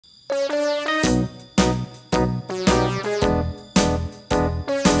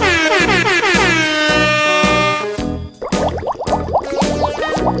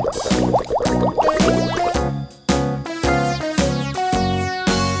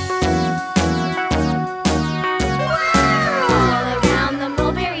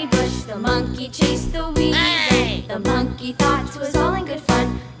Chased the weasel. Hey! The monkey thought it was all in good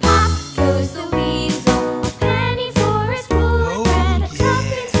fun. Pop goes the weasel. A penny for a spool of bread, a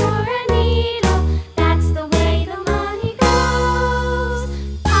tuppence for a needle. That's the way the money goes.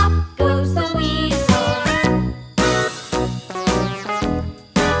 Pop goes the weasel.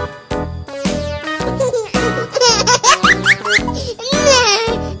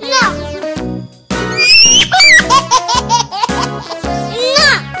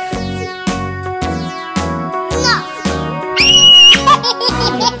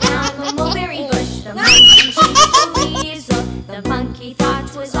 The monkey thought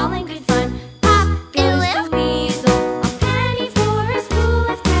it was all in good fun.